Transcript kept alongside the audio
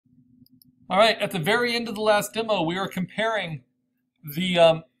All right, at the very end of the last demo, we were comparing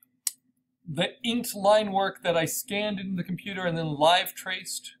the inked line work that I scanned into the computer and then live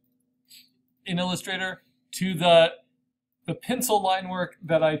traced in Illustrator to the pencil line work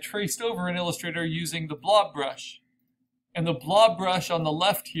that I traced over in Illustrator using the blob brush. And the blob brush on the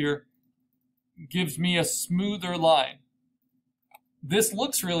left here gives me a smoother line. This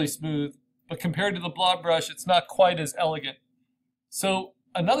looks really smooth, but compared to the blob brush, it's not quite as elegant. So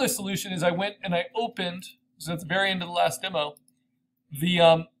another solution is I went and I opened, so at the very end of the last demo,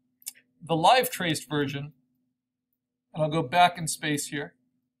 the live traced version, and I'll go back in space here,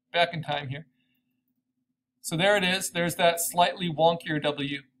 back in time here. So there it is. There's that slightly wonkier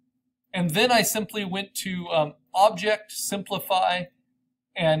W. And then I simply went to Object, Simplify,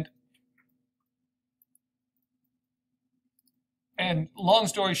 and long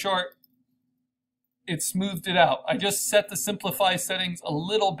story short, it smoothed it out. I just set the Simplify settings a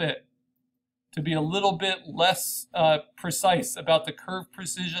little bit to be a little bit less precise about the curve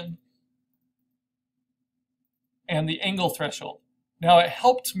precision and the angle threshold. Now it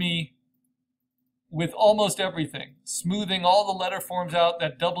helped me with almost everything, smoothing all the letter forms out.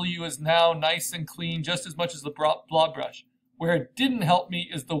 That W is now nice and clean, just as much as the blob brush. Where it didn't help me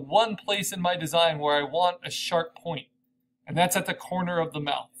is the one place in my design where I want a sharp point, and that's at the corner of the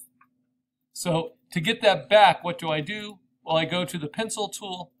mouth. So to get that back, what do? Well, I go to the pencil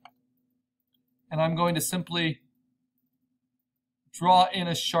tool, and I'm going to simply draw in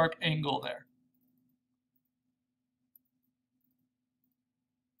a sharp angle there.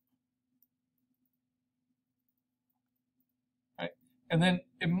 And then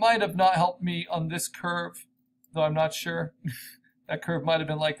it might have not helped me on this curve, though I'm not sure. That curve might have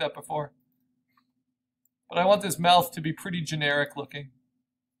been like that before. But I want this mouth to be pretty generic looking,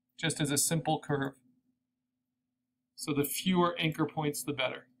 just as a simple curve. So the fewer anchor points, the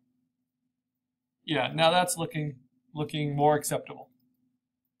better. Yeah, now that's looking more acceptable.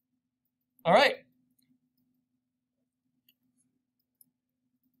 All right.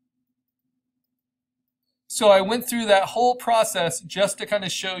 So I went through that whole process just to kind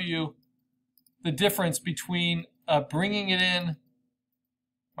of show you the difference between bringing it in,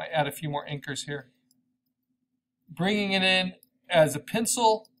 might add a few more anchors here, bringing it in as a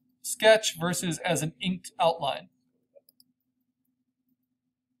pencil sketch versus as an inked outline.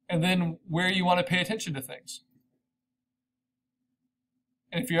 And then where you want to pay attention to things.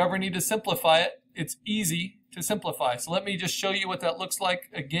 And if you ever need to simplify it, it's easy to simplify. So let me just show you what that looks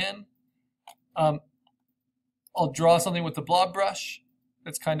like again. I'll draw something with the blob brush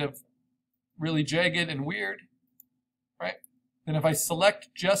that's kind of really jagged and weird, right? Then if I select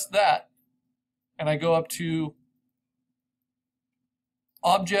just that and I go up to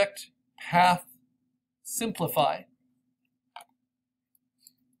Object, Path, Simplify,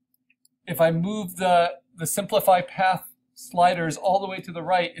 if I move the Simplify Path sliders all the way to the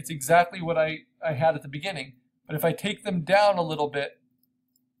right, it's exactly what I had at the beginning. But if I take them down a little bit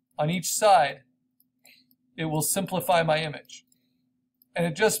on each side, it will simplify my image. And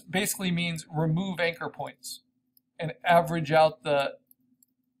it just basically means remove anchor points and average out the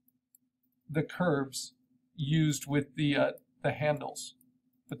curves used with the handles,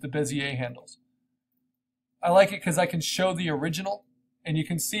 with the Bezier handles. I like it because I can show the original and you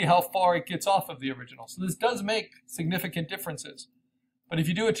can see how far it gets off of the original. So this does make significant differences. But if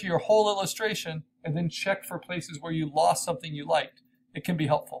you do it to your whole illustration and then check for places where you lost something you liked, it can be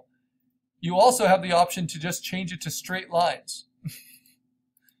helpful. You also have the option to just change it to straight lines,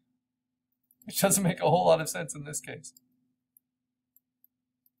 which doesn't make a whole lot of sense in this case.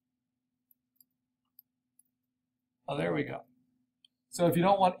 Oh, there we go. So if you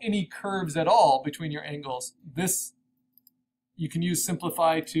don't want any curves at all between your angles, you can use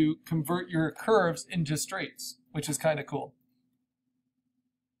Simplify to convert your curves into straights, which is kind of cool.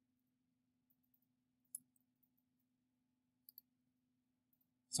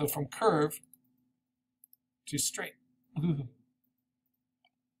 So from curve to straight.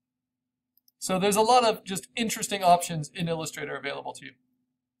 So there's a lot of just interesting options in Illustrator available to you.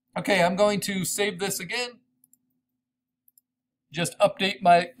 Okay, I'm going to save this again. Just update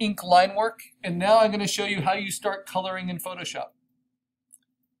my ink line work. And now I'm going to show you how you start coloring in Photoshop.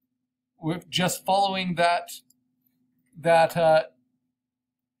 We're just following that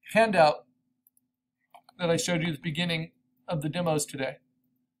handout that I showed you at the beginning of the demos today.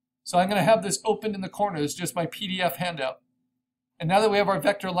 So I'm going to have this open in the corner. It's just my PDF handout. And now that we have our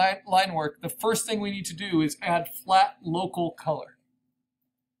vector line work, the first thing we need to do is add flat local color.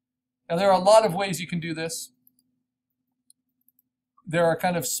 Now there are a lot of ways you can do this. There are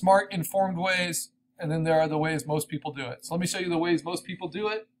kind of smart, informed ways, and then there are the ways most people do it. So let me show you the ways most people do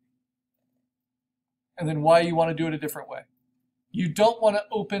it. and then why you want to do it a different way. You don't want to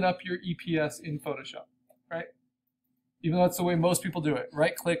open up your EPS in Photoshop, right? Even though that's the way most people do it.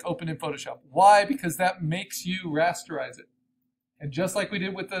 Right-click, open in Photoshop. Why? Because that makes you rasterize it. And just like we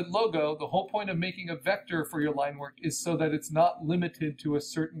did with the logo, the whole point of making a vector for your line work is so that it's not limited to a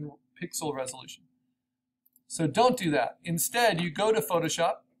certain pixel resolution. So don't do that. Instead, you go to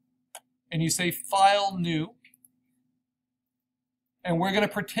Photoshop and you say File, New, and we're going to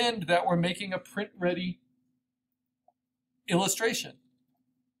pretend that we're making a print-ready illustration.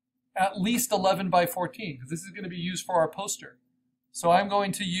 At least 11 by 14, because this is going to be used for our poster. So I'm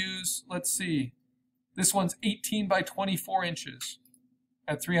going to use, let's see, this one's 18 by 24 inches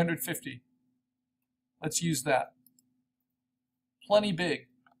at 350. Let's use that. Plenty big.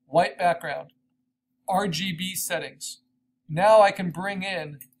 White background. RGB settings. Now I can bring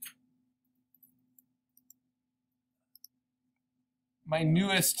in my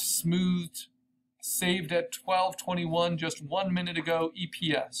newest smoothed, saved at 12:21 just 1 minute ago,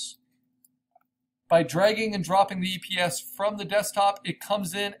 EPS. By dragging and dropping the EPS from the desktop, it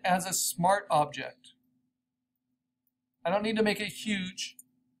comes in as a smart object. I don't need to make it huge,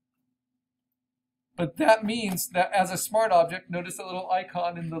 but that means that as a smart object, notice the little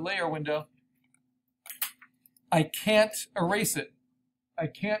icon in the layer window, I can't erase it. I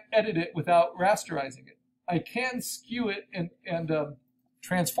can't edit it without rasterizing it. I can skew it and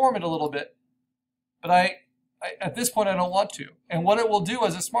transform it a little bit, but at this point I don't want to. And what it will do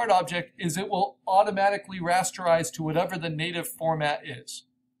as a smart object is it will automatically rasterize to whatever the native format is.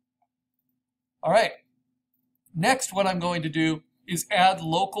 All right. Next, what I'm going to do is add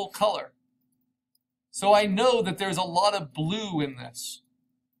local color. So I know that there's a lot of blue in this.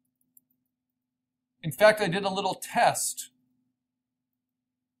 In fact, I did a little test.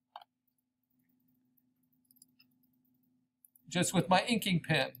 Just with my inking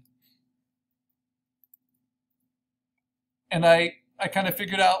pen. And I kind of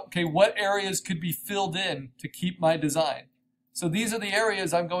figured out, okay, what areas could be filled in to keep my design. So these are the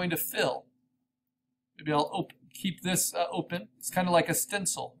areas I'm going to fill. Maybe I'll keep this open. It's kind of like a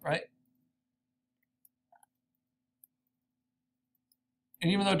stencil, right?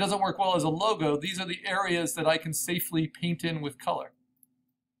 And even though it doesn't work well as a logo, these are the areas that I can safely paint in with color.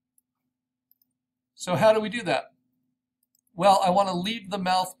 So how do we do that? Well, I want to leave the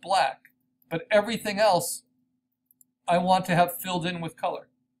mouth black, but everything else I want to have filled in with color,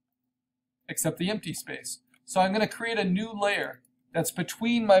 except the empty space. So I'm going to create a new layer that's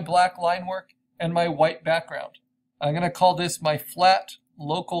between my black line work and my white background. I'm going to call this my flat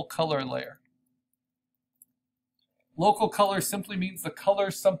local color layer. Local color simply means the color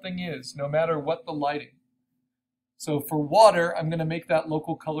something is, no matter what the lighting. So for water, I'm going to make that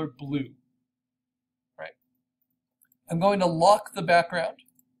local color blue. Right? I'm going to lock the background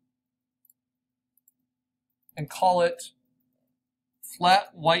and call it flat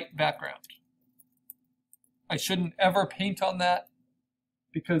white background. I shouldn't ever paint on that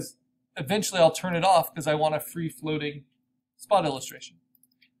because eventually I'll turn it off because I want a free-floating spot illustration.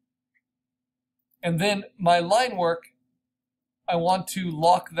 And then my line work, I want to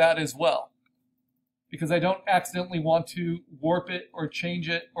lock that as well because I don't accidentally want to warp it or change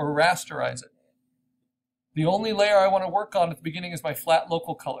it or rasterize it. The only layer I want to work on at the beginning is my flat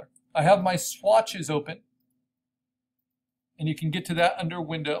local color. I have my swatches open, and you can get to that under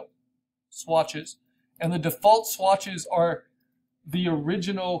Window, Swatches. And the default swatches are the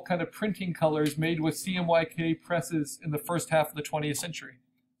original kind of printing colors made with CMYK presses in the first half of the 20th century.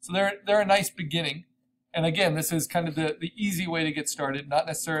 So they're a nice beginning. And again, this is kind of the easy way to get started, not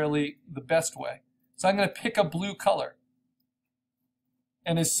necessarily the best way. So I'm going to pick a blue color.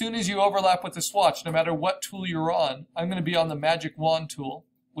 And as soon as you overlap with the swatch, no matter what tool you're on, I'm going to be on the Magic Wand tool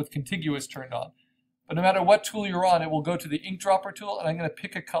with contiguous turned on. But no matter what tool you're on, it will go to the ink dropper tool, and I'm going to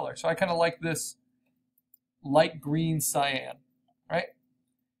pick a color. So I kind of like this light green cyan, right?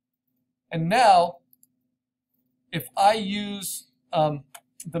 And now, if I use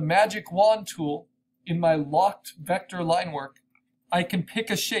the Magic Wand tool in my locked vector line work, I can pick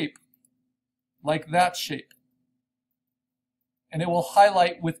a shape like that shape. And it will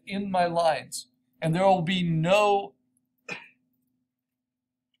highlight within my lines. And there will be no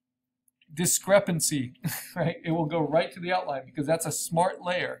discrepancy, right? It will go right to the outline because that's a smart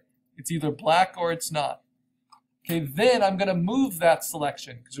layer. It's either black or it's not. Okay, then I'm going to move that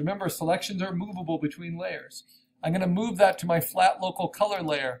selection because remember, selections are movable between layers. I'm going to move that to my flat local color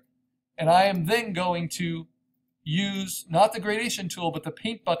layer, and I am then going to use not the gradation tool but the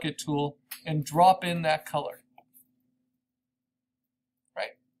paint bucket tool and drop in that color.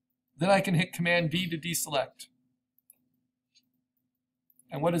 Right? Then I can hit Command D to deselect.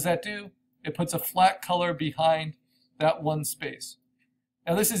 And what does that do? it puts a flat color behind that one space.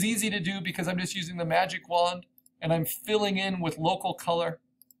 Now this is easy to do because I'm just using the magic wand and I'm filling in with local color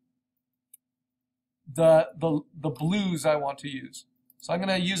the blues I want to use. So I'm going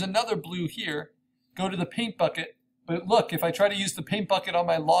to use another blue here, go to the paint bucket, but look, if I try to use the paint bucket on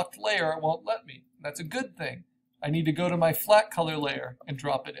my locked layer, it won't let me. That's a good thing. I need to go to my flat color layer and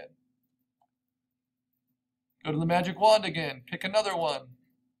drop it in. Go to the magic wand again, pick another one.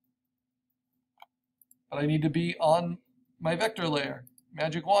 But I need to be on my vector layer.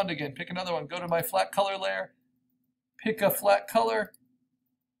 Magic wand again, pick another one, go to my flat color layer, pick a flat color.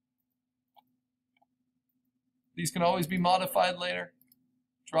 These can always be modified later.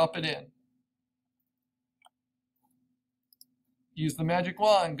 Drop it in. Use the magic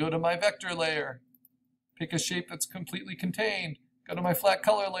wand, go to my vector layer, pick a shape that's completely contained, go to my flat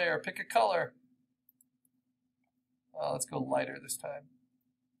color layer, pick a color. Let's go lighter this time.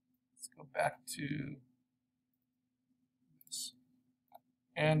 Let's go back to this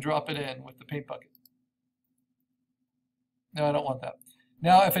and drop it in with the paint bucket. No, I don't want that.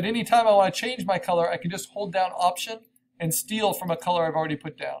 Now, if at any time I want to change my color, I can just hold down Option and steal from a color I've already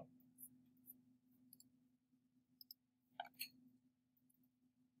put down.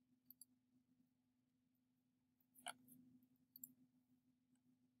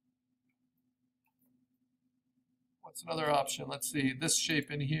 What's another option? Let's see, this shape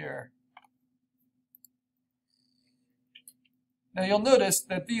in here. Now you'll notice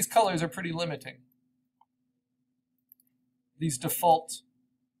that these colors are pretty limiting. These default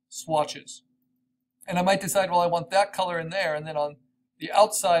swatches. And I might decide, well, I want that color in there, and then on the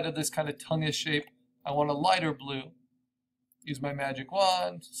outside of this kind of tonguish shape, I want a lighter blue. Use my magic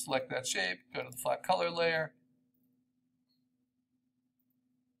wand, select that shape, go to the flat color layer.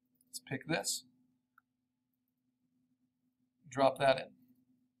 Let's pick this. Drop that in.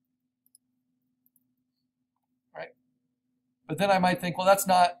 Right? But then I might think, well, that's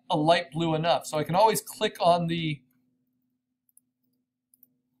not a light blue enough. So I can always click on the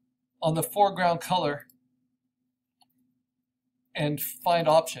foreground color and find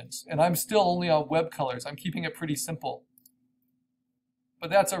options. And I'm still only on web colors. I'm keeping it pretty simple. But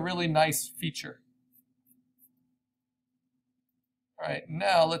that's a really nice feature. All right,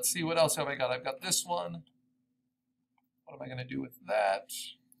 now let's see, what else have I got? I've got this one. What am I going to do with that?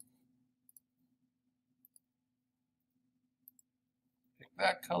 Pick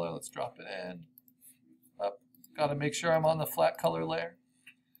that color. Let's drop it in. Up. Got to make sure I'm on the flat color layer.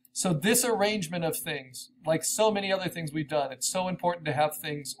 So this arrangement of things, like so many other things we've done, it's so important to have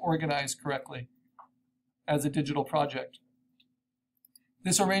things organized correctly as a digital project.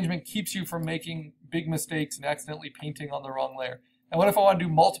 This arrangement keeps you from making big mistakes and accidentally painting on the wrong layer. And what if I want to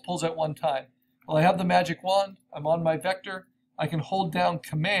do multiples at one time? Well, I have the magic wand. I'm on my vector. I can hold down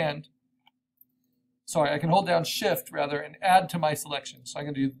I can hold down Shift rather and add to my selection. So I'm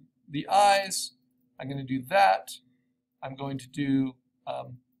going to do the eyes. I'm going to do that. I'm going to do,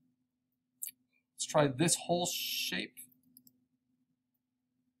 let's try this whole shape.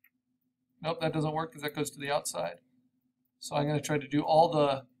 Nope, that doesn't work because that goes to the outside. So I'm going to try to do all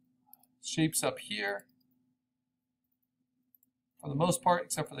the shapes up here for the most part,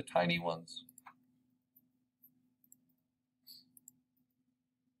 except for the tiny ones.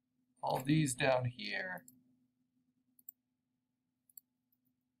 All these down here.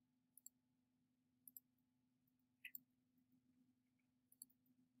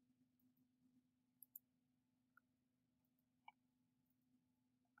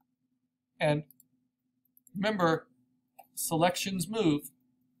 And remember, selections move.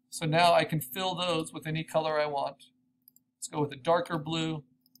 So now I can fill those with any color I want. Let's go with a darker blue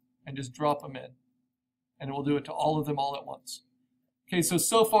and just drop them in. And it will do it to all of them all at once. Okay,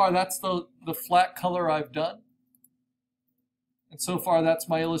 so far that's the flat color I've done. And so far that's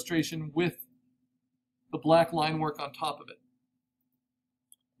my illustration with the black line work on top of it.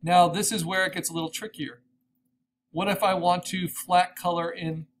 Now this is where it gets a little trickier. What if I want to flat color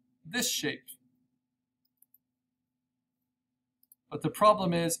in this shape? But the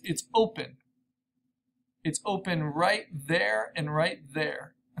problem is it's open. It's open right there and right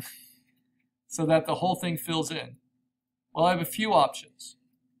there so that the whole thing fills in. Well, I have a few options.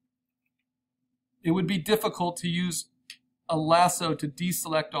 It would be difficult to use a lasso to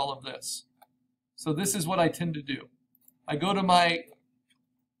deselect all of this. So this is what I tend to do. I go to my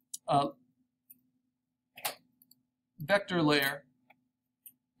vector layer,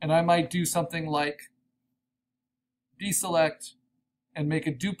 and I might do something like deselect and make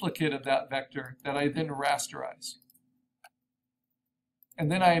a duplicate of that vector that I then rasterize.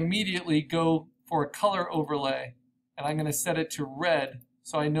 And then I immediately go for a color overlay, and I'm going to set it to red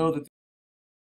so I know that